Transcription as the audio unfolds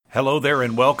Hello there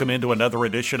and welcome into another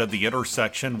edition of The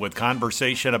Intersection with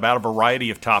conversation about a variety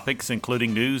of topics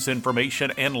including news, information,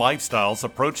 and lifestyles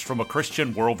approached from a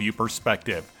Christian worldview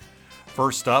perspective.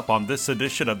 First up on this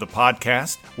edition of the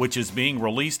podcast, which is being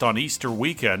released on Easter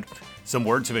weekend, some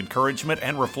words of encouragement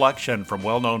and reflection from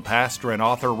well-known pastor and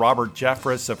author Robert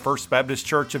Jeffress of First Baptist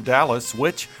Church of Dallas,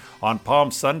 which on Palm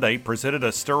Sunday presented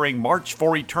a stirring March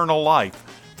for Eternal Life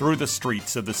through the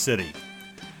streets of the city.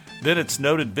 Then it's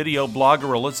noted video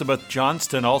blogger Elizabeth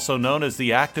Johnston, also known as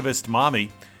the Activist Mommy.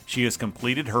 She has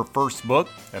completed her first book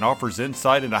and offers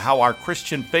insight into how our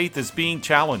Christian faith is being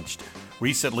challenged.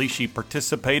 Recently, she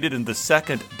participated in the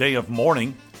second day of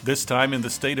mourning, this time in the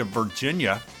state of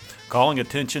Virginia, calling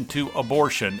attention to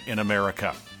abortion in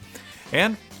America.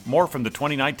 And more from the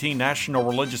 2019 National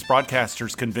Religious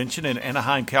Broadcasters Convention in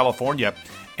Anaheim, California.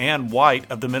 Ann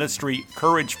White of the ministry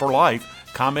Courage for Life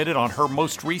commented on her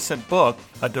most recent book,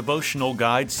 a devotional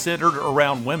guide centered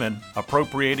around women,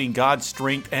 appropriating God's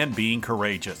strength and being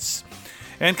courageous.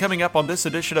 And coming up on this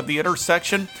edition of The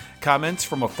Intersection, comments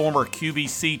from a former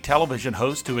QVC television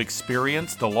host who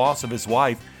experienced the loss of his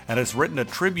wife and has written a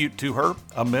tribute to her,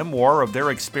 a memoir of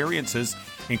their experiences,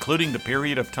 including the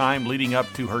period of time leading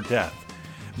up to her death.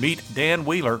 Meet Dan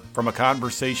Wheeler from a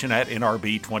conversation at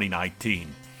NRB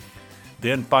 2019.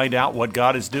 Then find out what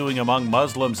God is doing among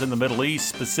Muslims in the Middle East,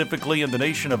 specifically in the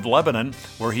nation of Lebanon,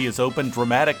 where He has opened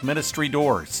dramatic ministry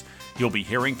doors. You'll be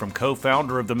hearing from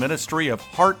co-founder of the ministry of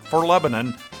Heart for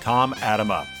Lebanon, Tom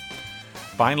Adama.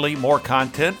 Finally, more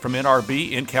content from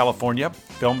NRB in California.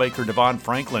 Filmmaker Devon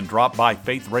Franklin dropped by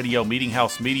Faith Radio Meeting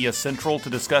House Media Central to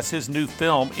discuss his new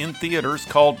film in theaters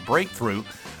called Breakthrough,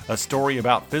 a story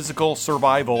about physical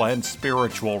survival and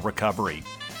spiritual recovery.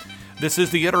 This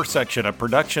is The Intersection, a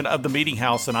production of the Meeting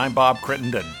House, and I'm Bob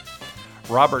Crittenden.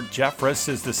 Robert Jeffress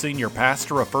is the senior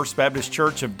pastor of First Baptist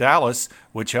Church of Dallas,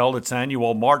 which held its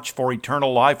annual March for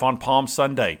Eternal Life on Palm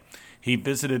Sunday. He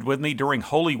visited with me during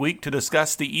Holy Week to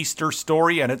discuss the Easter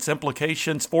story and its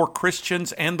implications for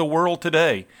Christians and the world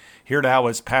today. Here now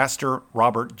is Pastor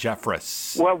Robert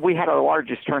Jeffress. Well, we had our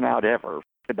largest turnout ever,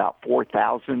 about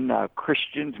 4,000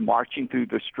 Christians marching through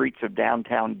the streets of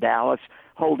downtown Dallas,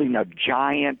 holding a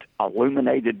giant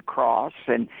illuminated cross.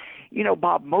 And, you know,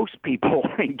 Bob, most people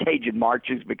engage in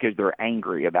marches because they're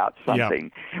angry about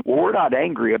something. Yep. Well, we're not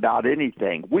angry about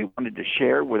anything. We wanted to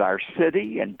share with our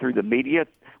city and through the media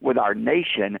with our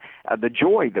nation the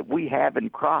joy that we have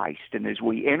in Christ. And as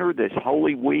we enter this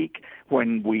Holy Week,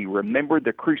 when we remember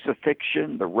the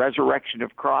crucifixion, the resurrection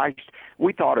of Christ,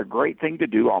 we thought a great thing to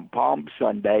do on Palm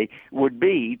Sunday would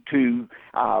be to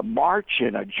march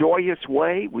in a joyous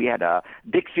way. We had a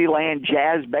Dixieland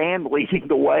jazz band leading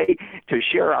the way to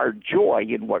share our joy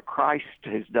in what Christ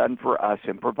has done for us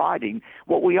in providing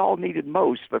what we all needed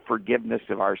most, the forgiveness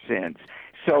of our sins.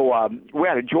 So we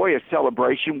had a joyous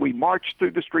celebration. We marched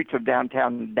through the streets of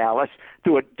downtown Dallas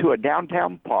to a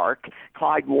downtown park,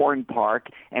 Clyde Warren Park,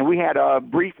 and we had a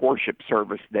brief worship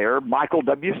service there. Michael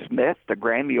W. Smith, the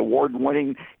Grammy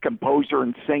Award-winning composer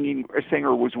and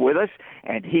singer, was with us,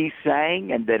 and he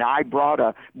sang, and then I brought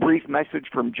a brief message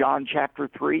from John chapter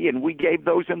 3, and we gave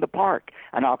those in the park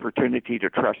an opportunity to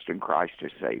trust in Christ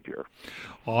as Savior.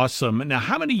 Awesome. Now,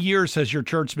 how many years has your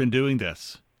church been doing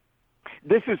this?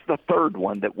 This is the third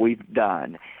one that we've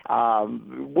done. A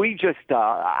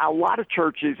lot of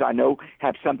churches I know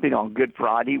have something on Good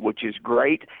Friday, which is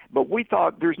great, but we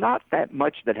thought there's not that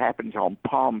much that happens on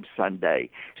Palm Sunday.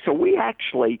 So we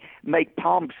actually make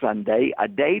Palm Sunday a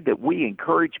day that we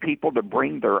encourage people to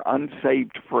bring their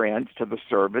unsaved friends to the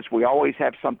service. We always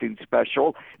have something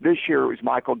special. This year it was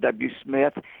Michael W.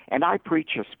 Smith, and I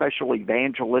preach a special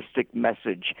evangelistic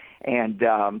message. And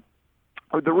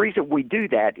the reason we do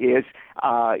that is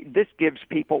this gives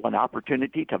people an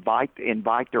opportunity to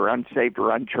invite their unsaved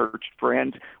or unchurched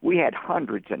friends. We had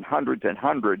hundreds and hundreds and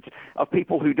hundreds of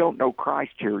people who don't know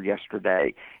Christ here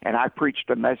yesterday, and I preached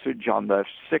a message on the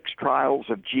 6 trials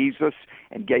of Jesus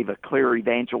and gave a clear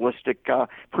evangelistic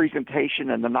presentation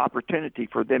and an opportunity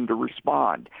for them to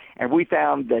respond. And we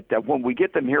found that when we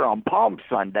get them here on Palm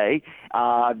Sunday,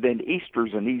 then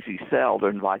Easter's an easy sell to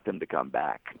invite them to come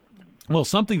back. Well,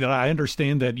 something that I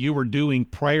understand that you were doing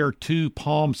prior to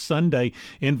Palm Sunday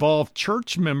involved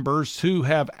church members who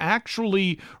have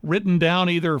actually written down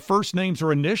either first names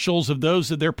or initials of those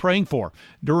that they're praying for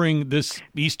during this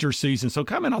Easter season. So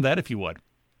comment on that if you would.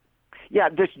 Yeah,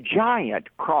 this giant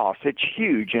cross. It's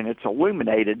huge and it's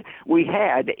illuminated. We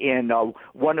had in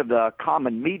one of the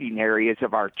common meeting areas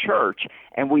of our church,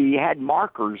 and we had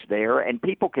markers there, and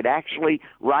people could actually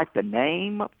write the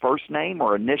name, first name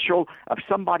or initial of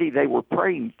somebody they were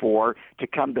praying for to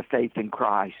come to faith in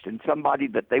Christ, and somebody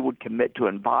that they would commit to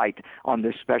invite on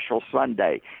this special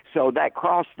Sunday. So that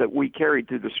cross that we carried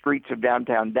through the streets of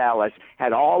downtown Dallas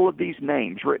had all of these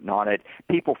names written on it,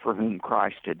 people for whom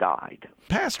Christ had died.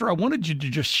 Pastor, I wanted you to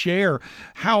just share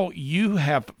how you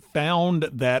have found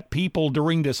that people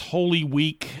during this Holy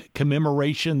Week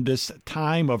commemoration, this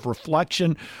time of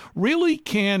reflection, really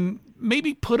can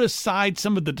maybe put aside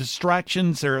some of the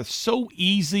distractions that are so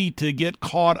easy to get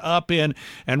caught up in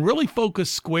and really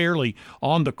focus squarely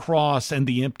on the cross and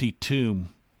the empty tomb.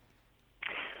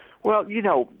 Well,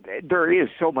 there is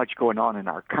so much going on in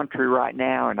our country right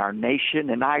now, in our nation,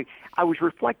 and I was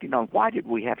reflecting on why did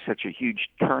we have such a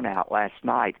huge turnout last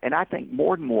night, and I think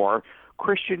more and more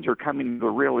Christians are coming to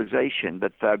the realization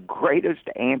that the greatest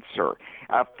answer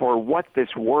for what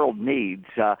this world needs,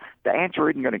 the answer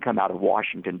isn't going to come out of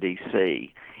Washington,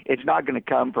 D.C. It's not going to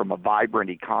come from a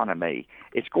vibrant economy.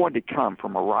 It's going to come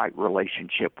from a right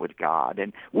relationship with God.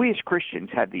 And we as Christians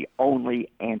have the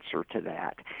only answer to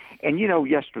that. And,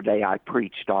 yesterday I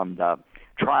preached on the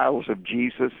trials of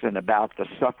Jesus and about the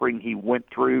suffering he went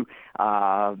through,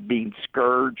 being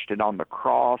scourged and on the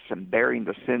cross and bearing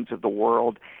the sins of the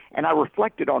world. And I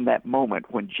reflected on that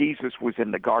moment when Jesus was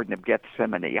in the Garden of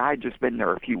Gethsemane. I had just been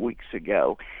there a few weeks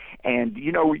ago. And,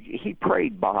 he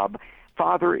prayed, Bob,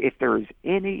 Father, if there is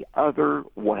any other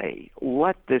way,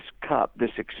 let this cup,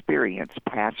 this experience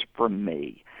pass from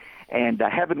me. And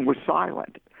heaven was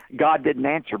silent. God didn't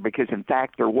answer because, in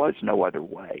fact, there was no other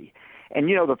way. And,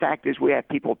 the fact is we have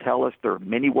people tell us there are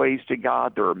many ways to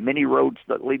God. There are many roads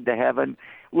that lead to heaven.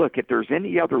 Look, if there's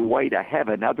any other way to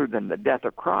heaven other than the death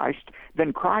of Christ,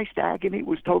 then Christ's agony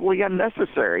was totally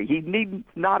unnecessary. He need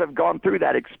not have gone through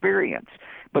that experience.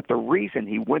 But the reason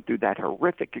he went through that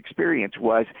horrific experience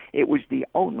was it was the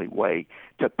only way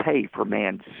to pay for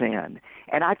man's sin.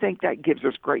 And I think that gives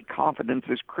us great confidence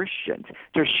as Christians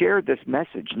to share this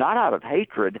message, not out of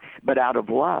hatred, but out of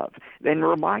love. Then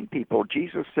remind people,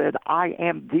 Jesus said, I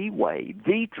am the way,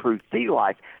 the truth, the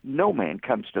life. No man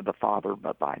comes to the Father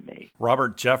but by me.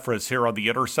 Robert Jeffress here on The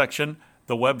Intersection.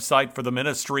 The website for the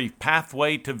ministry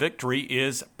Pathway to Victory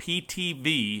is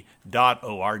ptv.org.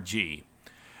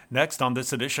 Next on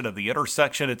this edition of The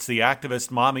Intersection, it's the activist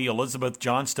mommy Elizabeth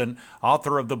Johnston,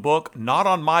 author of the book Not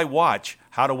on My Watch,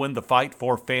 How to Win the Fight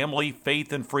for Family,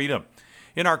 Faith, and Freedom.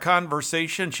 In our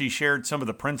conversation, she shared some of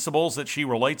the principles that she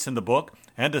relates in the book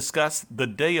and discussed the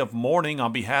day of mourning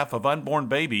on behalf of unborn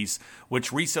babies,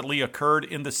 which recently occurred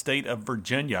in the state of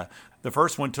Virginia. The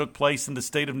first one took place in the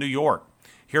state of New York.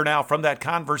 Here now from that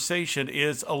conversation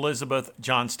is Elizabeth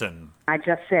Johnston. I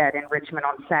just said in Richmond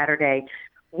on Saturday,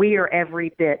 we are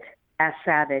every bit as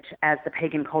savage as the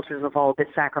pagan cultures of old that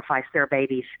sacrificed their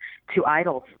babies to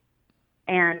idols.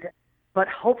 But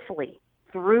hopefully,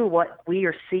 through what we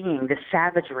are seeing, the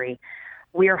savagery,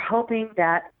 we are hoping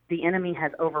that the enemy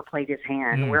has overplayed his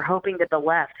hand. We're hoping that the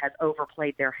left has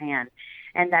overplayed their hand.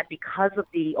 And that because of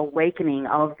the awakening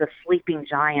of the sleeping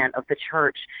giant of the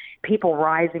church, people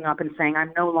rising up and saying,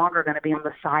 I'm no longer going to be on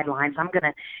the sidelines. I'm going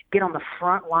to get on the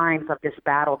front lines of this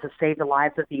battle to save the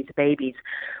lives of these babies.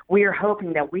 We are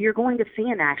hoping that we are going to see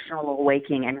a national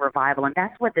awakening and revival. And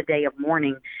that's what the Day of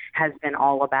Mourning has been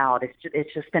all about.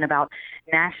 It's just been about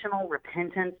national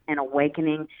repentance and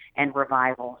awakening and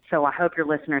revival. So I hope your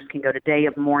listeners can go to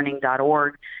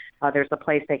dayofmourning.org. There's a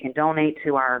place they can donate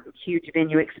to our huge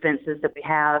venue expenses that we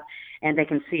have, and they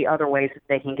can see other ways that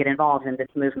they can get involved in this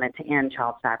movement to end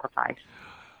child sacrifice.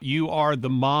 You are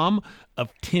the mom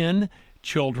of 10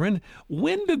 children.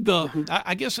 When did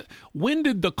when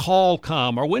did the call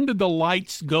come, or when did the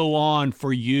lights go on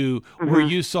for you where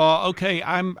you saw, okay,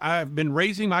 I've been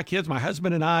raising my kids, my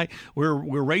husband and I, we're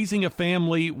raising a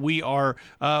family, we are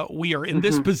in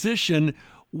this position.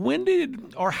 When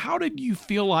did or how did you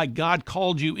feel like God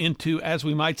called you into, as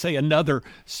we might say, another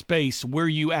space where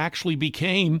you actually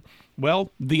became,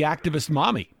 well, the activist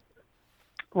mommy?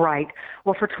 Right.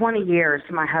 Well, for 20 years,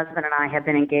 my husband and I have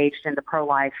been engaged in the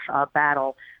pro-life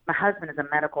battle. My husband is a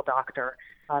medical doctor,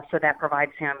 so that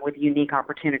provides him with unique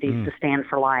opportunities to stand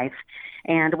for life.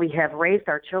 And we have raised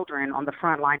our children on the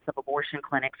front lines of abortion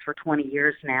clinics for 20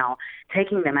 years now,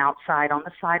 taking them outside on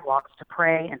the sidewalks to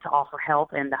pray and to offer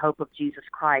help and the hope of Jesus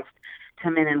Christ to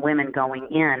men and women going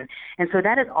in. And so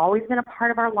that has always been a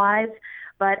part of our lives.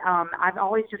 But I've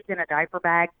always just been a diaper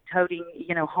bag toting,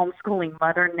 homeschooling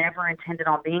mother, never intended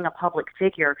on being a public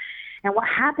figure. And what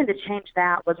happened to change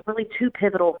that was really two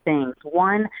pivotal things.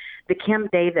 One, the Kim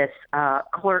Davis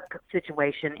clerk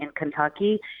situation in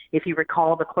Kentucky. If you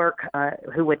recall, the clerk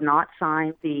who would not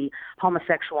sign the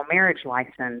homosexual marriage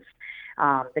license,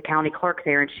 the county clerk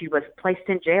there, and she was placed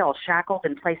in jail, shackled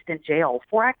and placed in jail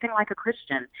for acting like a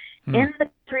Christian in the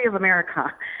country of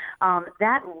America.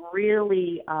 That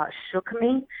really shook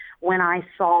me when I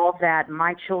saw that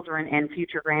my children and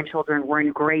future grandchildren were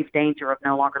in grave danger of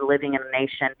no longer living in a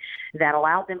nation that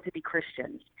allowed them to be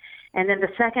Christians. And then the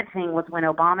second thing was when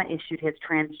Obama issued his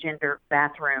transgender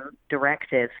bathroom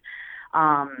directive.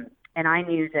 And I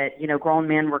knew that, grown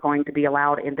men were going to be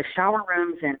allowed in the shower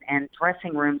rooms and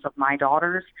dressing rooms of my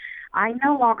daughters. I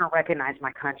no longer recognized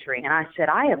my country. And I said,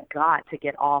 I have got to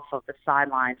get off of the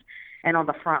sidelines and on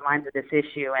the front lines of this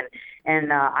issue.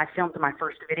 And I filmed my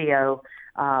first video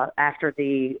after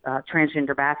the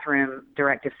transgender bathroom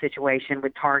directive situation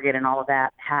with Target and all of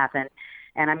that happened.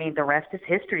 And I mean, the rest is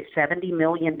history. 70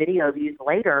 million video views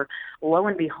later, lo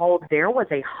and behold, there was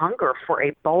a hunger for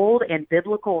a bold and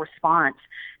biblical response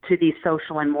to these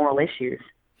social and moral issues.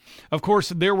 Of course,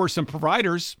 there were some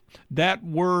providers that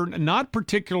were not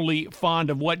particularly fond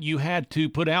of what you had to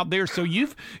put out there. So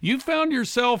you've found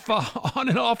yourself on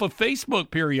and off of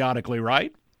Facebook periodically,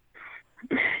 right?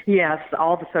 Yes,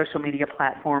 all the social media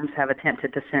platforms have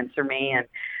attempted to censor me, and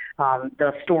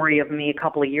the story of me a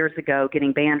couple of years ago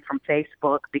getting banned from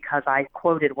Facebook because I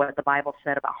quoted what the Bible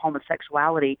said about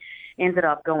homosexuality ended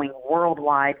up going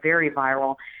worldwide, very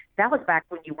viral. That was back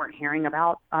when you weren't hearing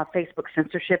about Facebook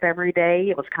censorship every day.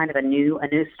 It was kind of a new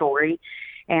story.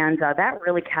 And that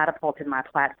really catapulted my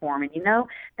platform. And,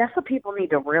 that's what people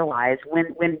need to realize.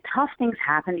 When tough things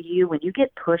happen to you, when you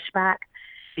get pushback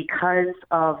because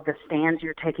of the stands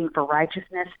you're taking for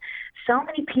righteousness, so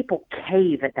many people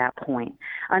cave at that point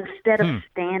instead of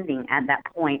standing at that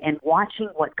point and watching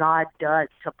what God does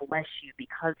to bless you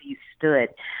because you stood.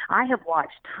 I have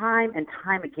watched time and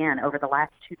time again over the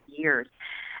last 2 years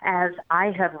as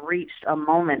I have reached a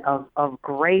moment of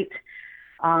great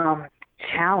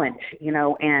challenge,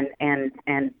 and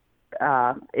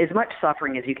as much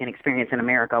suffering as you can experience in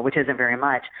America, which isn't very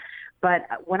much. But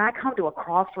when I come to a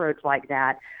crossroads like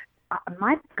that,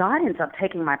 my God ends up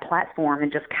taking my platform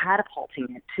and just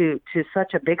catapulting it to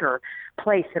such a bigger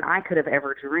place than I could have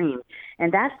ever dreamed.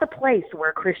 And that's the place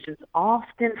where Christians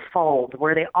often fold,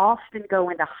 where they often go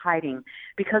into hiding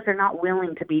because they're not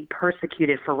willing to be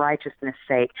persecuted for righteousness'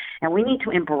 sake. And we need to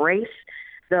embrace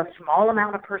the small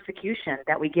amount of persecution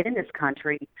that we get in this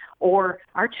country, or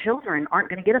our children aren't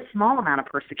going to get a small amount of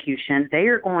persecution. They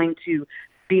are going to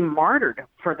be martyred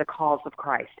for the cause of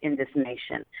Christ in this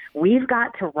nation. We've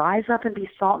got to rise up and be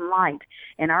salt and light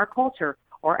in our culture,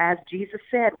 or as Jesus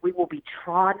said, we will be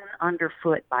trodden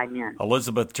underfoot by men.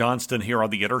 Elizabeth Johnston here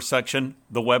on The Intersection.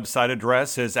 The website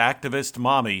address is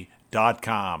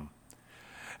activistmommy.com.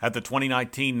 At the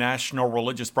 2019 National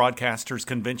Religious Broadcasters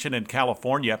Convention in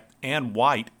California, Ann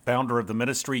White, founder of the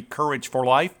ministry Courage for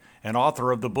Life and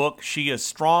author of the book She is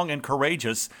Strong and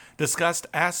Courageous, discussed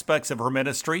aspects of her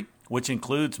ministry, which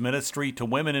includes ministry to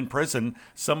women in prison,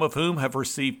 some of whom have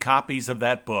received copies of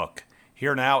that book.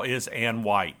 Here now is Ann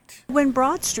White. When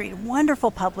Broad Street, a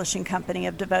wonderful publishing company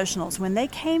of devotionals, when they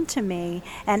came to me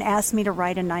and asked me to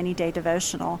write a 90-day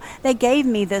devotional, they gave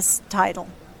me this title.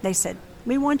 They said,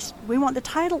 we want the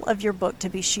title of your book to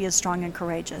be She is Strong and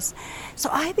Courageous. So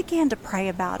I began to pray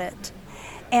about it.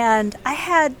 And I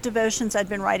had devotions I'd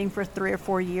been writing for 3 or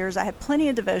 4 years. I had plenty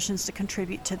of devotions to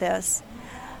contribute to this.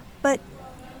 But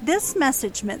this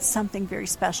message meant something very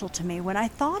special to me. When I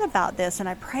thought about this and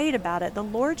I prayed about it, the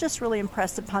Lord just really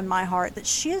impressed upon my heart that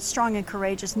She is Strong and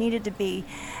Courageous needed to be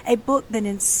a book that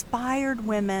inspired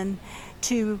women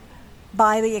to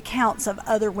buy the accounts of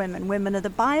other women of the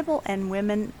Bible and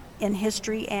women in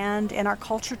history and in our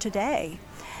culture today.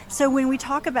 So when we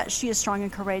talk about She is Strong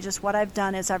and Courageous, what I've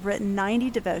done is I've written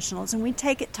 90 devotionals, and we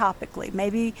take it topically.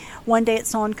 Maybe one day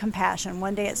it's on compassion,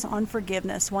 one day it's on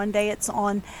forgiveness, one day it's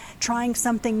on trying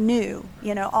something new.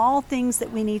 All things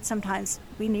that we need sometimes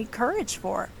we need courage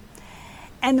for.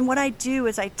 And what I do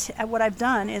is what I've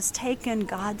done is taken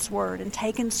God's Word and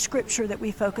taken Scripture that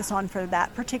we focus on for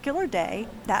that particular day,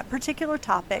 that particular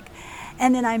topic,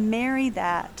 and then I marry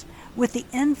that with the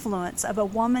influence of a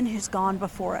woman who's gone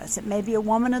before us. It may be a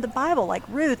woman of the Bible like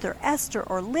Ruth or Esther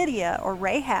or Lydia or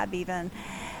Rahab even,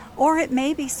 or it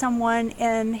may be someone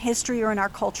in history or in our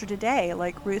culture today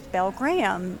like Ruth Bell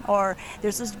Graham, or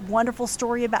there's this wonderful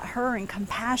story about her in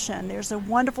compassion. There's a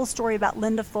wonderful story about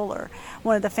Linda Fuller,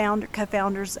 one of the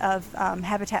co-founders of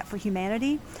Habitat for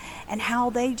Humanity, and how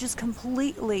they just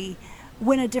completely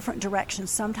went a different direction.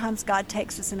 Sometimes God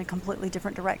takes us in a completely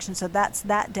different direction. So that's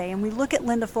that day. And we look at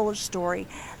Linda Fuller's story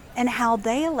and how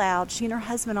she and her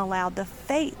husband allowed the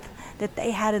faith that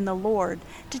they had in the Lord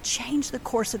to change the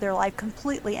course of their life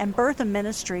completely and birth a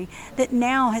ministry that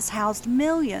now has helped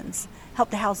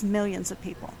to house millions of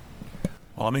people.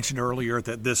 Well, I mentioned earlier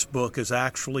that this book is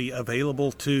actually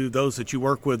available to those that you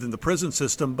work with in the prison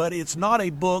system, but it's not a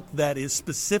book that is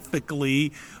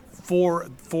specifically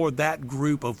for that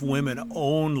group of women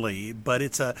only, but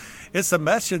it's a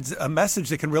message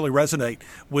that can really resonate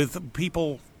with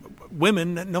people,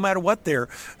 women, no matter what their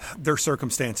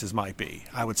circumstances might be,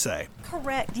 I would say.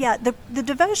 Correct. Yeah, the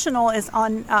devotional is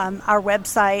on our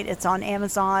website. It's on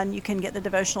Amazon. You can get the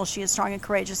devotional, She is Strong and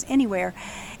Courageous, anywhere.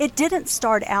 It didn't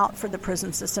start out for the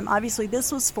prison system. Obviously,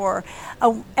 this was for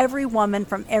every woman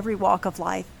from every walk of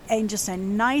life, and just a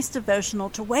nice devotional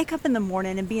to wake up in the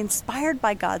morning and be inspired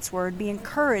by God's Word, be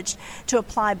encouraged to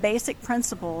apply basic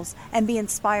principles, and be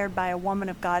inspired by a woman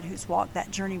of God who's walked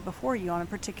that journey before you on a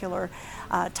particular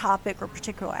topic or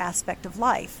particular aspect of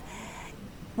life.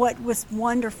 What was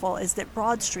wonderful is that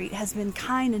Broad Street has been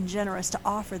kind and generous to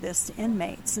offer this to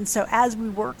inmates. And so as we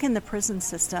work in the prison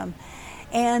system,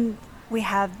 and we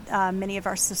have many of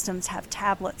our systems have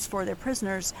tablets for their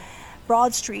prisoners,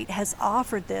 Broad Street has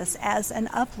offered this as an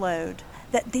upload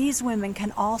that these women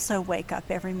can also wake up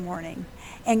every morning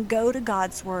and go to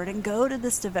God's Word and go to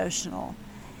this devotional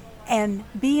and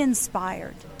be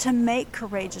inspired to make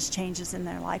courageous changes in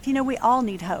their life. You know, we all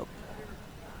need hope.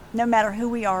 No matter who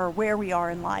we are or where we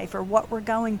are in life or what we're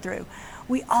going through,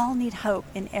 we all need hope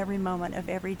in every moment of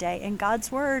every day. And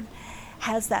God's Word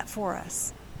has that for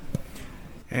us.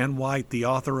 Ann White, the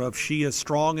author of She is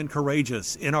Strong and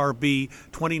Courageous, NRB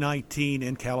 2019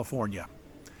 in California.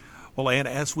 Well, Ann,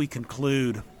 as we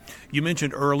conclude, you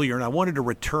mentioned earlier, and I wanted to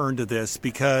return to this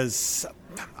because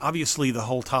obviously the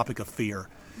whole topic of fear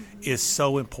is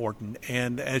so important.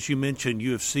 And as you mentioned,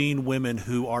 you have seen women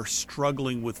who are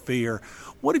struggling with fear.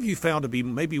 What have you found to be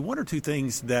maybe one or two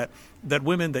things that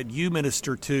women that you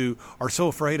minister to are so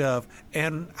afraid of,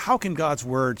 and how can God's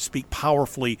Word speak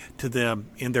powerfully to them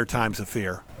in their times of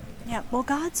fear? Yeah, well,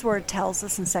 God's Word tells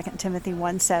us in 2 Timothy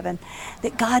 1:7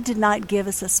 that God did not give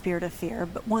us a spirit of fear,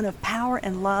 but one of power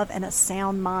and love and a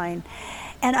sound mind.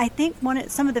 And I think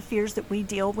some of the fears that we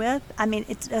deal with, I mean,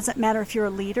 it doesn't matter if you're a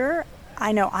leader.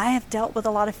 I know I have dealt with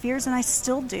a lot of fears, and I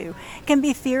still do. It can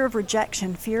be fear of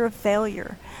rejection, fear of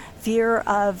failure, fear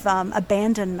of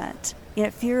abandonment,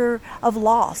 fear of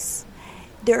loss.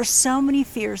 There are so many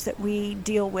fears that we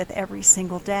deal with every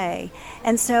single day.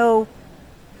 And so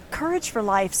Courage for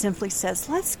Life simply says,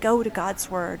 let's go to God's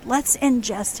Word. Let's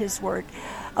ingest His Word,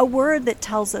 a Word that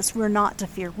tells us we're not to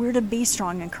fear. We're to be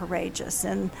strong and courageous.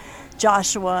 And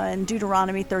Joshua and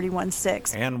Deuteronomy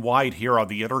 31:6. Ann White here on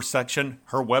The Intersection.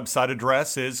 Her website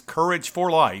address is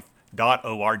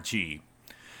courageforlife.org.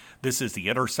 This is The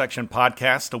Intersection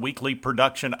Podcast, a weekly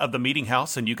production of The Meeting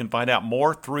House, and you can find out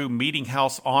more through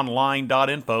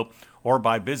meetinghouseonline.info or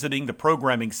by visiting the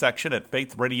programming section at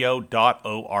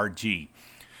faithradio.org.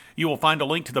 You will find a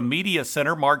link to the Media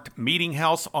Center marked Meeting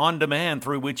House On Demand,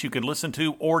 through which you can listen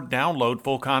to or download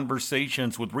full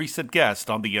conversations with recent guests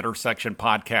on the Intersection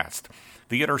Podcast.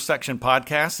 The Intersection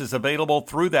Podcast is available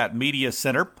through that Media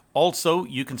Center. Also,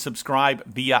 you can subscribe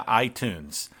via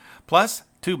iTunes. Plus,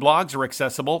 2 blogs are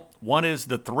accessible. One is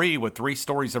The Three, with 3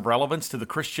 stories of relevance to the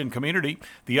Christian community.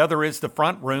 The other is The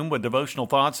Front Room, with devotional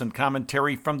thoughts and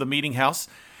commentary from the Meeting House.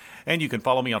 And you can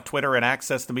follow me on Twitter and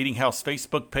access the Meeting House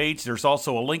Facebook page. There's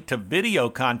also a link to video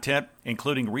content,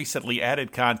 including recently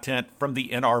added content from the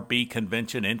NRB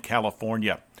convention in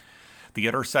California. The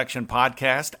Intersection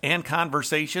Podcast and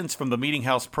conversations from the Meeting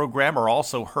House program are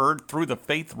also heard through the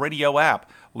Faith Radio app.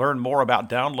 Learn more about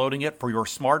downloading it for your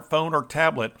smartphone or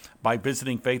tablet by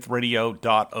visiting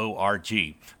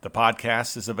faithradio.org. The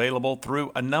podcast is available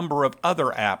through a number of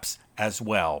other apps as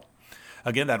well.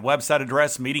 Again, that website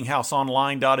address,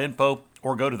 meetinghouseonline.info,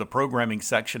 or go to the programming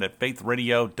section at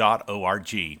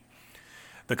faithradio.org.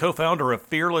 The co-founder of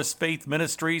Fearless Faith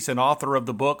Ministries and author of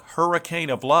the book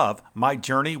Hurricane of Love, My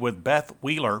Journey with Beth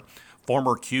Wheeler,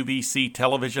 former QVC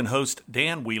television host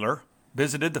Dan Wheeler,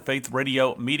 visited the Faith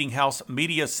Radio Meeting House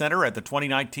Media Center at the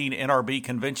 2019 NRB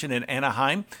Convention in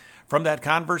Anaheim. From that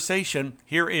conversation,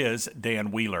 here is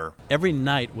Dan Wheeler. Every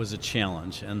night was a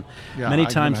challenge, and many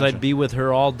times I'd be with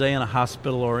her all day in a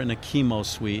hospital or in a chemo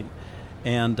suite,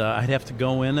 and I'd have to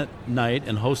go in at night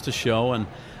and host a show. And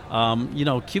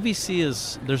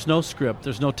QVC there's no script,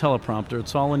 there's no teleprompter.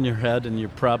 It's all in your head and your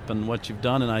prep and what you've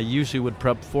done. And I usually would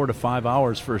prep 4 to 5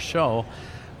 hours for a show.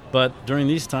 But during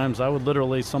these times, I would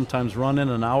literally sometimes run in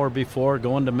an hour before,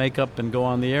 go into makeup, and go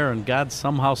on the air, and God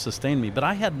somehow sustained me. But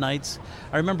I had nights,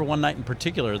 I remember one night in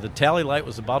particular, the tally light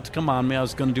was about to come on me. I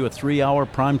was going to do a 3-hour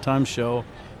primetime show,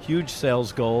 huge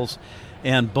sales goals,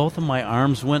 and both of my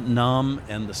arms went numb,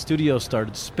 and the studio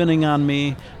started spinning on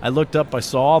me. I looked up, I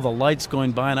saw all the lights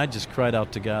going by, and I just cried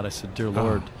out to God. I said, "Dear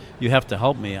Lord, you have to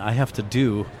help me. I have to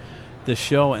do this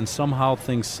show." And somehow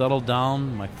things settled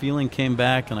down. My feeling came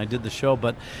back, and I did the show.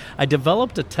 But I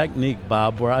developed a technique,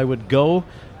 Bob, where I would go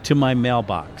to my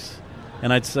mailbox,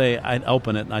 and I'd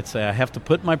open it, and I'd say, "I have to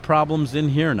put my problems in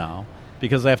here now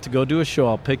because I have to go do a show.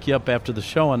 I'll pick you up after the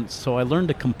show." And so I learned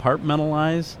to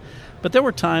compartmentalize. But there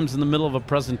were times in the middle of a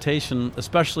presentation,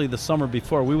 especially the summer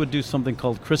before, we would do something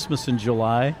called Christmas in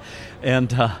July.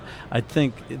 And I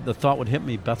think the thought would hit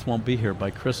me, Beth won't be here by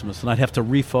Christmas. And I'd have to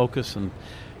refocus and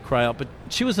cry out. But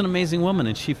she was an amazing woman,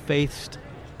 and she faced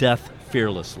death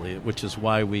fearlessly, which is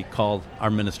why we called our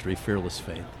ministry Fearless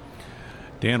Faith.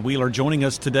 Dan Wheeler joining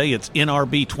us today. It's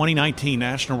NRB 2019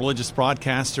 National Religious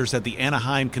Broadcasters at the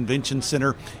Anaheim Convention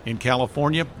Center in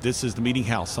California. This is the Meeting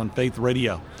House on Faith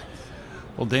Radio.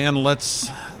 Well, Dan, let's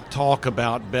talk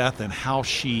about Beth and how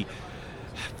she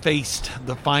faced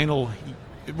the final,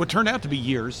 it would turn out to be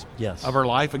years of her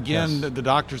life. Again, the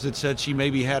doctors had said she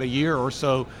maybe had a year or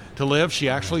so to live. She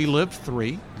actually lived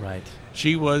 3. Right.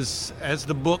 She was, as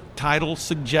the book title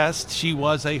suggests, she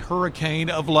was a hurricane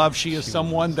of love. She is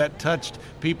someone that touched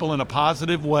people in a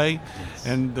positive way. Yes.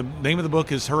 And the name of the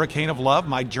book is Hurricane of Love,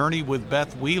 My Journey with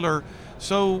Beth Wheeler.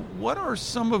 So what are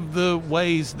some of the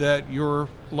ways that your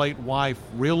late wife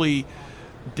really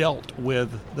dealt with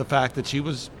the fact that she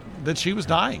was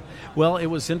dying? Well, it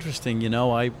was interesting.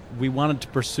 We wanted to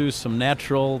pursue some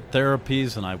natural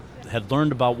therapies, and I had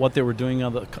learned about what they were doing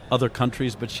in other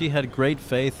countries, but she had great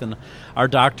faith in our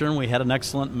doctor, and we had an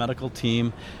excellent medical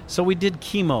team. So we did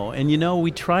chemo, and we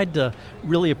tried to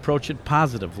really approach it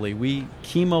positively.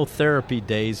 Chemotherapy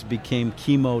days became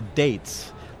chemo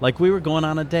dates, like we were going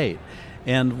on a date.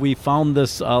 And we found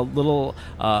this little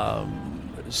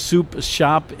soup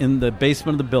shop in the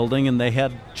basement of the building, and they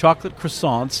had chocolate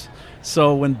croissants.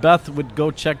 So when Beth would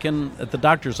go check in at the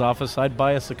doctor's office, I'd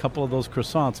buy us a couple of those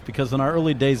croissants, because in our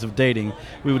early days of dating,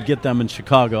 we would get them in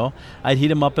Chicago. I'd heat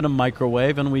them up in a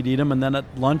microwave, and we'd eat them, and then at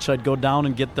lunch I'd go down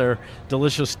and get their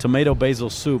delicious tomato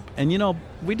basil soup. And,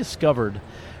 we discovered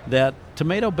that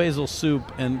tomato basil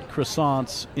soup and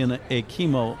croissants in a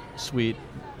chemo suite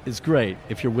is great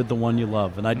if you're with the one you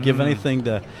love. And I'd give anything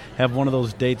to have one of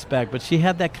those dates back. But she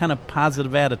had that kind of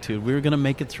positive attitude. We were going to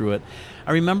make it through it.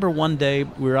 I remember one day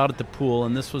we were out at the pool,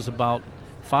 and this was about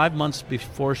 5 months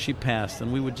before she passed,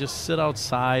 and we would just sit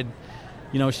outside.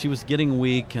 She was getting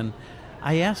weak, and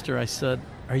I asked her, I said,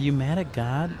 "Are you mad at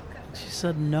God?" She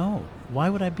said, "No. Why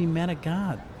would I be mad at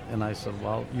God?" And I said,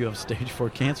 "Well, you have stage 4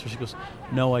 cancer." She goes,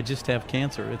 "No, I just have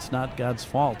cancer. It's not God's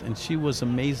fault." And she was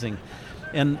amazing.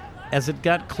 And as it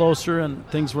got closer and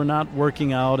things were not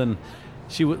working out, and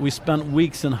we spent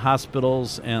weeks in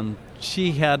hospitals, and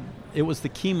it was the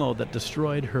chemo that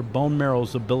destroyed her bone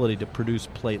marrow's ability to produce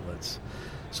platelets.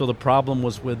 So the problem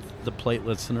was with the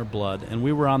platelets in her blood, and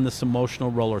we were on this emotional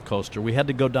roller coaster. We had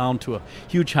to go down to a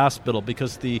huge hospital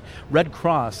because the Red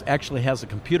Cross actually has a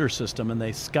computer system, and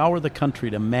they scour the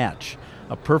country to match,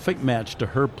 a perfect match to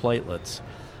her platelets.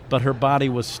 But her body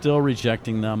was still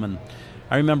rejecting them, and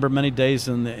I remember many days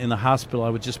in the hospital, I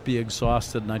would just be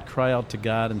exhausted, and I'd cry out to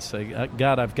God and say,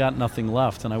 "God, I've got nothing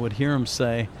left." And I would hear him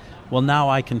say, "Well, now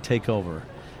I can take over,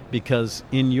 because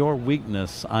in your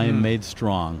weakness I am made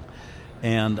strong."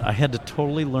 And I had to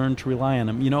totally learn to rely on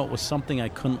him. It was something I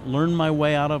couldn't learn my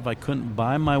way out of. I couldn't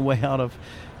buy my way out of.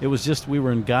 It was just we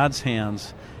were in God's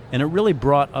hands, and it really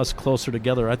brought us closer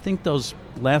together. I think those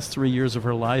last 3 years of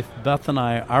her life, Beth and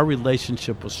I, our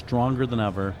relationship was stronger than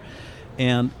ever.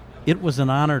 And it was an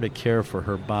honor to care for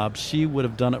her, Bob. She would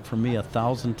have done it for me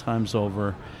 1,000 times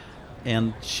over.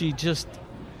 And she just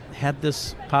had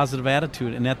this positive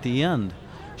attitude. And at the end,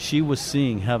 she was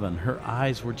seeing heaven. Her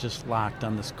eyes were just locked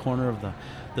on this corner of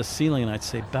the ceiling. And I'd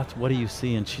say, "Beth, what do you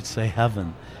see?" And she'd say,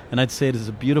 "Heaven." And I'd say, "Is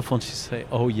it beautiful?" And she'd say,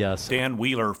 "Oh, yes." Dan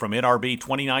Wheeler from NRB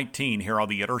 2019 here on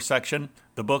The Intersection.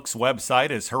 The book's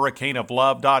website is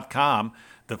hurricaneoflove.com.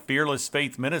 The Fearless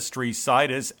Faith Ministries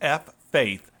site is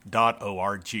ffaith.org.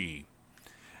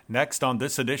 Next on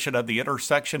this edition of The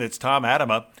Intersection, it's Tom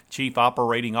Adama, Chief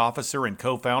Operating Officer and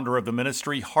co-founder of the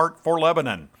ministry Heart for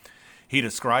Lebanon. He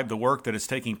described the work that is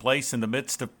taking place in the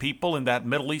midst of people in that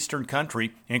Middle Eastern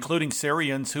country, including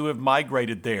Syrians who have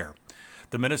migrated there.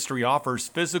 The ministry offers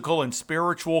physical and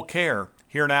spiritual care.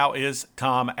 Here now is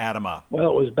Tom Adama. Well,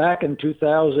 it was back in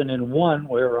 2001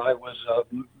 where I was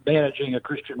managing a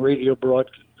Christian radio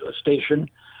station,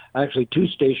 actually 2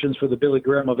 stations for the Billy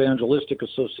Graham Evangelistic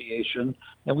Association,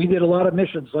 and we did a lot of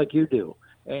missions like you do.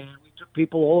 And we took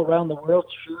people all around the world,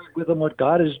 sharing with them what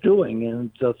God is doing.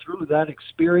 And through that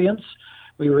experience,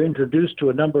 we were introduced to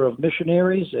a number of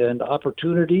missionaries and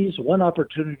opportunities. One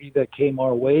opportunity that came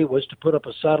our way was to put up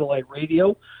a satellite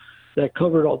radio that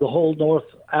covered the whole North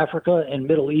Africa and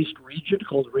Middle East region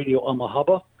called Radio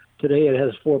Al-Mahaba. Today it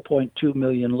has 4.2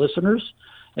 million listeners.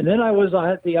 And then I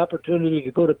had the opportunity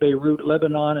to go to Beirut,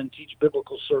 Lebanon, and teach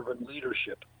biblical servant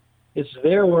leadership. It's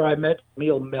there where I met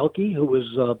Camille Melky, who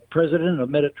was president of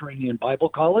Mediterranean Bible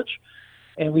College,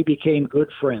 and we became good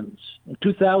friends. In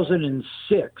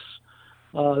 2006,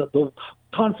 the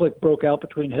conflict broke out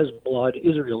between Hezbollah and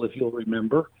Israel, if you'll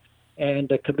remember.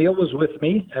 And Camille was with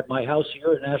me at my house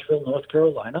here in Asheville, North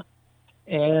Carolina.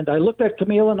 And I looked at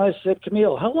Camille and I said,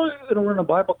 Camille, how long are you going to run a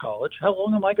Bible college? How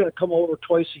long am I going to come over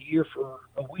twice a year for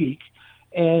a week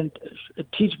and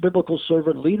teach biblical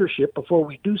servant leadership before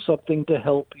we do something to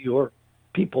help your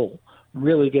people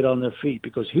really get on their feet?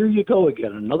 Because here you go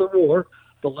again, another war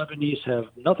the Lebanese have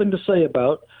nothing to say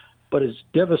about, but it's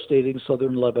devastating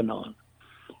southern Lebanon.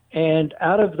 And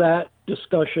out of that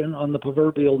discussion on the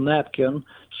proverbial napkin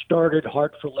started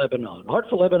Heart for Lebanon. Heart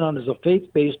for Lebanon is a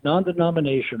faith-based,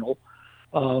 non-denominational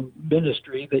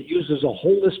ministry that uses a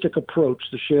holistic approach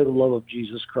to share the love of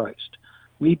Jesus Christ.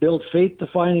 We build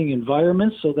faith-defining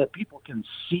environments so that people can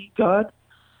see God,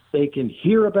 they can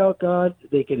hear about God,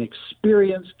 they can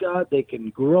experience God, they can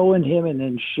grow in Him, and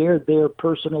then share their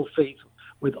personal faith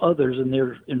with others in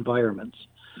their environments.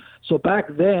 So back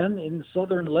then in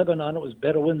southern Lebanon, it was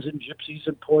Bedouins and Gypsies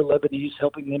and poor Lebanese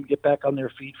helping them get back on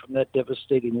their feet from that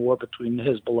devastating war between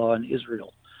Hezbollah and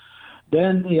Israel.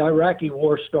 Then the Iraqi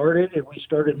war started, and we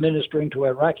started ministering to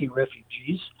Iraqi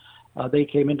refugees. They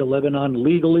came into Lebanon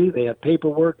legally. They had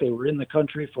paperwork. They were in the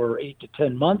country for 8 to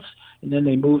 10 months, and then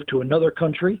they moved to another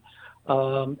country.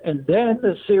 And then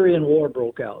the Syrian war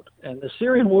broke out. And the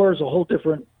Syrian war is a whole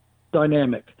different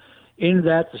dynamic in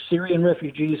that the Syrian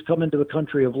refugees come into the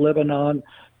country of Lebanon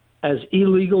as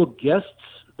illegal guests.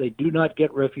 They do not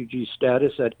get refugee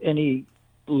status at any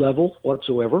level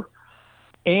whatsoever.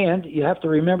 And you have to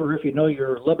remember, if you know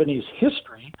your Lebanese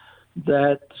history,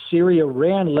 that Syria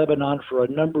ran Lebanon for a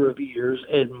number of years,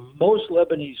 and most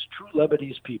Lebanese, true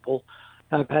Lebanese people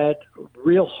have had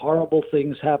real horrible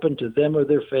things happen to them or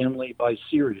their family by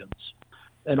Syrians.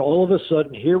 And all of a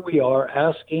sudden, here we are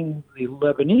asking the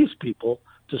Lebanese people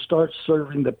to start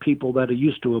serving the people that are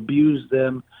used to abuse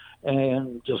them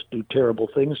and just do terrible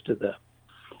things to them.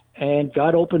 And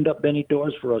God opened up many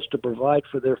doors for us to provide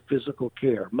for their physical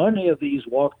care. Many of these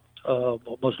walked,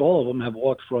 almost all of them have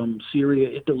walked from Syria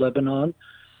into Lebanon,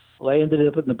 landed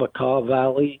up in the Bekaa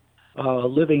Valley,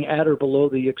 living at or below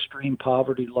the extreme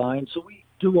poverty line. So we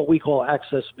do what we call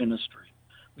access ministry.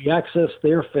 We access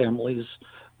their families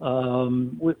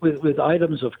with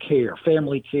items of care,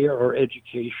 family care or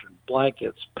education,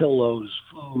 blankets, pillows,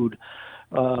 food,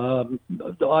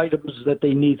 the items that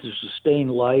they need to sustain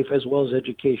life, as well as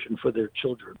education for their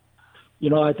children. You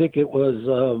know, I think it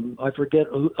was, I forget,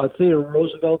 Theodore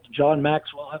Roosevelt, John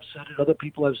Maxwell have said it, other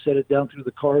people have said it down through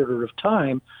the corridor of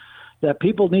time, that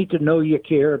people need to know you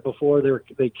care before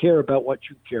they care about what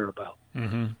you care about.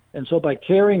 Mm-hmm. And so by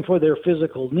caring for their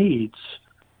physical needs,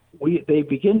 they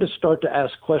begin to start to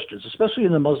ask questions, especially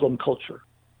in the Muslim culture.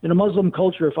 In a Muslim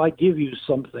culture, if I give you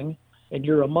something and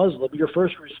you're a Muslim, your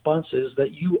first response is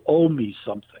that you owe me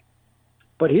something.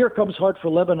 But here comes Heart for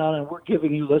Lebanon, and we're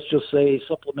giving you, let's just say,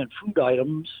 supplement food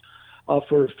items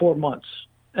for 4 months.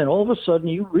 And all of a sudden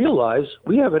you realize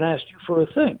we haven't asked you for a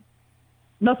thing,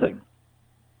 nothing.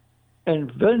 And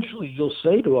eventually you'll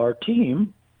say to our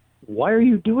team, why are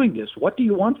you doing this? What do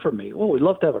you want from me? Well, we'd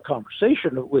love to have a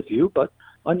conversation with you, but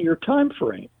on your time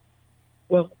frame.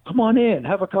 Well, come on in,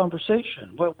 have a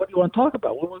conversation. What do you want to talk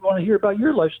about? Well, we want to hear about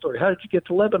your life story. How did you get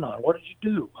to Lebanon? What did you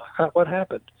do? What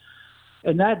happened?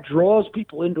 And that draws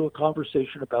people into a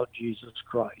conversation about Jesus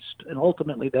Christ. And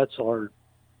ultimately, that's what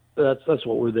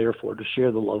we're there for, to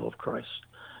share the love of Christ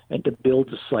and to build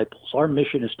disciples. Our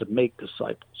mission is to make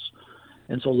disciples.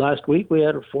 And so last week we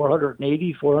had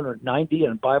 490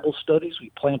 in Bible studies. We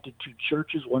planted 2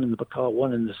 churches, one in the Bekaa,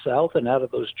 one in the south. And out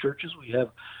of those churches, we have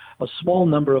a small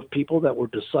number of people that we're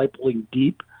discipling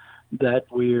deep, that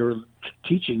we're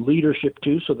teaching leadership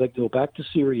to, so they can go back to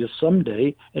Syria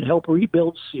someday and help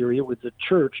rebuild Syria with the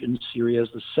church in Syria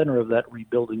as the center of that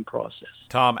rebuilding process.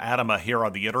 Tom Atema here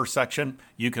on The Intersection.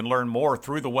 You can learn more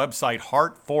through the website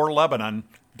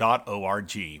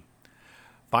heartforlebanon.org.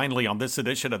 Finally, on this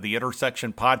edition of the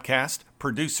Intersection Podcast,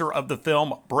 producer of the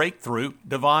film Breakthrough,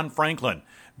 Devon Franklin,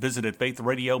 visited Faith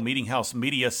Radio Meeting House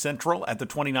Media Central at the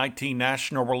 2019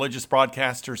 National Religious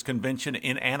Broadcasters Convention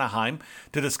in Anaheim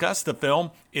to discuss the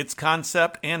film, its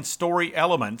concept, and story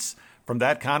elements. From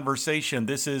that conversation,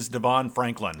 this is Devon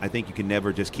Franklin. I think you can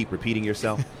never just keep repeating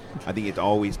yourself. I think it's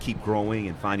always keep growing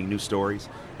and finding new stories.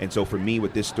 And so for me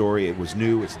with this story, it was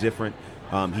new, it's different.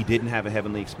 He didn't have a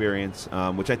heavenly experience,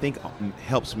 which I think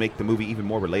helps make the movie even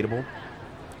more relatable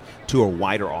to a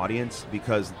wider audience,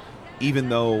 because even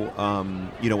though,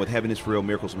 with Heaven is for Real,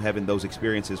 Miracles from Heaven, those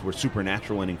experiences were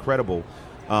supernatural and incredible,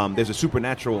 there's a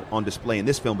supernatural on display in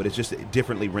this film, but it's just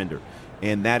differently rendered.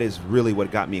 And that is really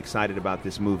what got me excited about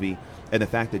this movie. And the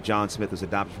fact that John Smith was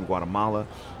adopted from Guatemala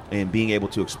and being able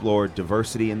to explore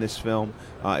diversity in this film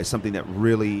is something that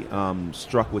really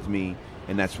struck with me.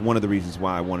 And that's one of the reasons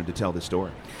why I wanted to tell this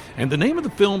story. And the name of the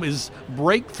film is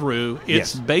Breakthrough.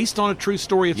 It's based on a true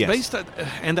story. It's based on,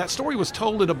 and that story was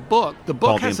told in a book. The book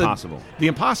called has The Impossible. The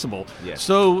Impossible. Yes.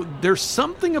 So there's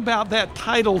something about that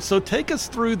title. So take us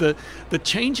through the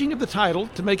changing of the title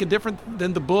to make it different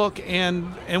than the book,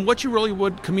 and what you really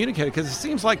would communicate. Because it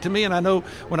seems like to me, and I know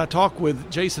when I talk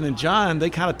with Jason and John,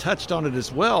 they kind of touched on it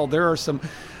as well. There are some.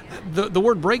 The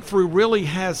word breakthrough really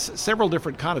has several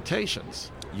different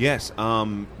connotations. Yes,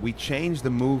 we changed the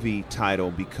movie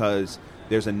title because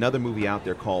there's another movie out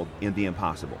there called In the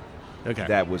Impossible. Okay.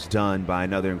 That was done by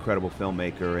another incredible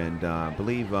filmmaker, and I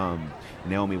believe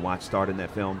Naomi Watts starred in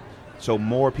that film. So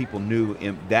more people knew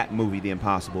in that movie, The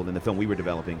Impossible, than the film we were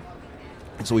developing.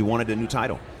 And so we wanted a new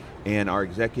title. And our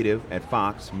executive at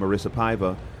Fox, Marissa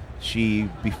Paiva,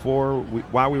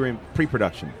 while we were in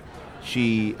pre-production,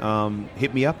 she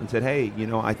hit me up and said, hey,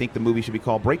 I think the movie should be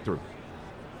called Breakthrough.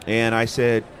 And I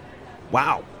said,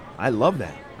 wow, I love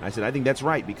that. I said, I think that's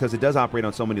right, because it does operate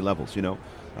on so many levels,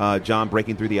 John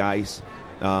breaking through the ice,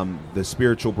 the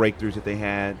spiritual breakthroughs that they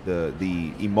had,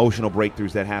 the emotional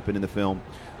breakthroughs that happened in the film.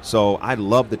 So I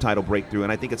love the title Breakthrough,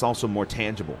 and I think it's also more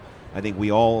tangible. I think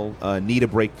we all need a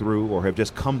breakthrough or have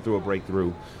just come through a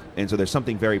breakthrough. And so there's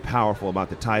something very powerful about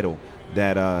the title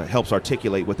that helps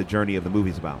articulate what the journey of the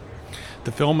movie is about.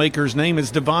 The filmmaker's name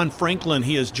is Devon Franklin.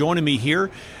 He is joining me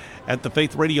here at the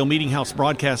Faith Radio Meeting House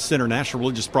Broadcast Center, National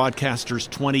Religious Broadcasters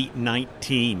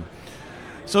 2019.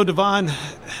 So, Devon,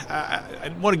 I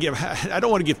don't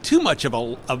want to give too much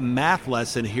of a math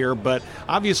lesson here, but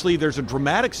obviously there's a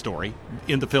dramatic story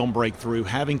in the film Breakthrough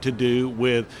having to do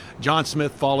with John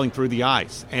Smith falling through the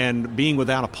ice and being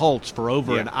without a pulse for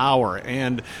over an hour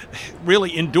and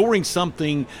really enduring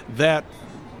something that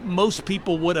most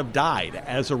people would have died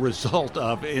as a result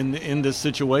of in this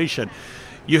situation.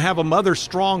 You have a mother's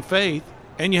strong faith,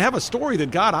 and you have a story that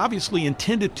God obviously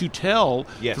intended to tell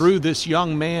through this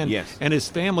young man and his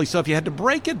family. So if you had to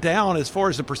break it down as far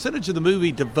as the percentage of the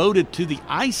movie devoted to the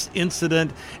ice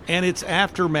incident and its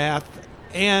aftermath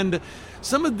and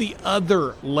some of the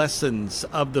other lessons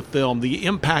of the film, the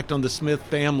impact on the Smith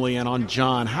family and on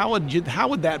John, how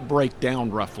would that break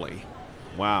down roughly?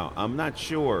 Wow, I'm not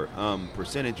sure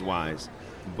percentage-wise,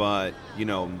 but,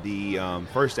 the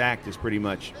first act is pretty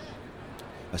much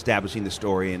establishing the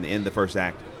story, and in the first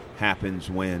act happens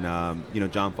when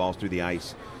John falls through the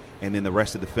ice, and then the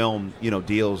rest of the film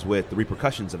deals with the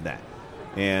repercussions of that,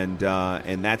 and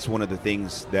that's one of the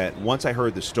things that once I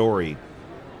heard the story,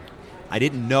 I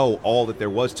didn't know all that there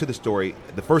was to the story.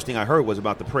 The first thing I heard was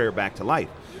about the prayer back to life,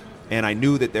 and I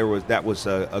knew that that was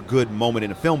a good moment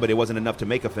in a film, but it wasn't enough to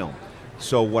make a film.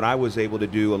 So what I was able to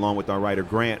do, along with our writer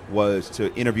Grant, was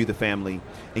to interview the family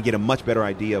and get a much better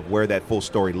idea of where that full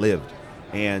story lived.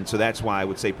 And so that's why I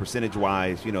would say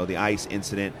percentage-wise, the ice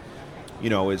incident,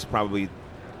 is probably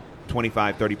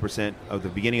 25-30% of the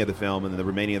beginning of the film, and then the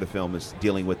remaining of the film is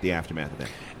dealing with the aftermath of that.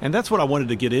 And that's what I wanted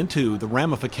to get into, the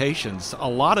ramifications. A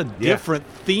lot of different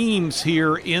themes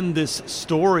here in this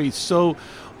story. So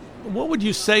what would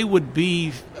you say would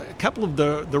be a couple of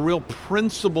the real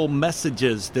principal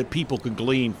messages that people could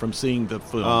glean from seeing the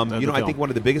film? I think one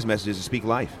of the biggest messages is speak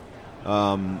life.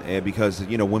 Because,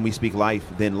 when we speak life,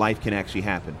 then life can actually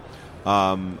happen.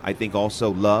 I think also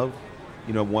love,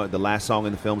 the last song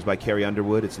in the film is by Carrie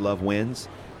Underwood. It's Love Wins.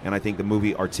 And I think the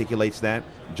movie articulates that.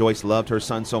 Joyce loved her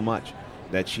son so much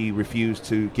that she refused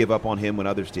to give up on him when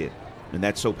others did. And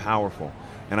that's so powerful.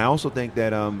 And I also think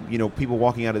that, people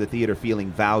walking out of the theater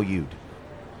feeling valued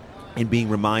and being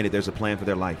reminded there's a plan for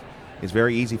their life. It's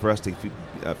very easy for us to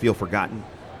feel forgotten,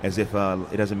 as if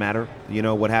it doesn't matter,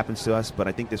 what happens to us. But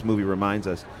I think this movie reminds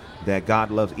us that God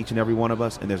loves each and every one of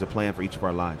us, and there's a plan for each of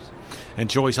our lives. And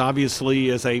Joyce, obviously,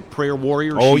 is a prayer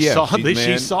warrior. She saw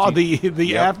the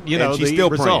still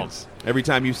results. Praying. Every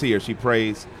time you see her, she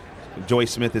prays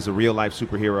Joyce Smith is a real-life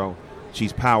superhero.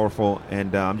 She's powerful,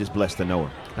 and I'm just blessed to know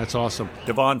her. That's awesome.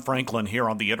 Devon Franklin here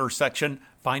on The Intersection.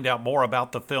 Find out more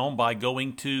about the film by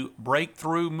going to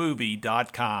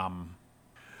breakthroughmovie.com.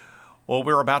 Well,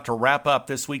 we're about to wrap up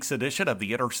this week's edition of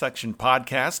The Intersection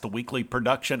Podcast, a weekly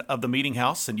production of The Meeting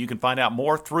House, and you can find out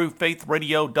more through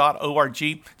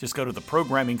faithradio.org. Just go to the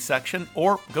programming section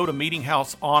or go to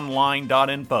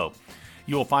meetinghouseonline.info.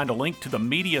 You will find a link to the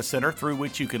Media Center through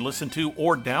which you can listen to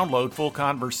or download full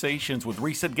conversations with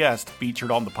recent guests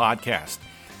featured on the podcast.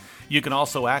 You can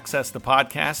also access the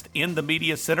podcast in the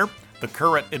Media Center, the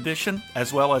current edition,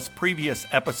 as well as previous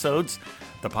episodes.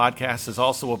 The podcast is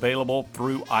also available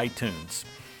through iTunes.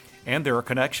 And there are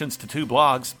connections to 2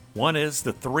 blogs. One is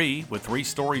The Three, with 3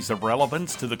 stories of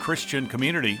relevance to the Christian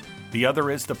community. The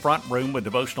other is The Front Room, with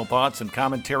devotional thoughts and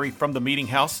commentary from the Meeting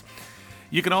House.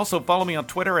 You can also follow me on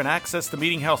Twitter and access the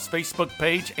Meeting House Facebook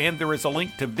page, and there is a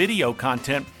link to video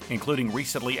content, including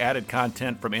recently added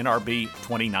content from NRB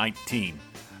 2019.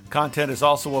 Content is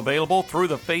also available through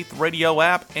the Faith Radio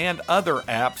app and other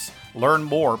apps. Learn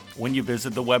more when you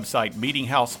visit the website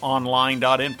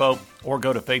meetinghouseonline.info or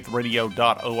go to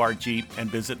faithradio.org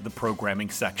and visit the programming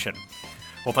section.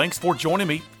 Well, thanks for joining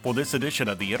me for this edition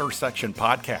of the Intersection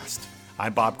Podcast.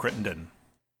 I'm Bob Crittenden.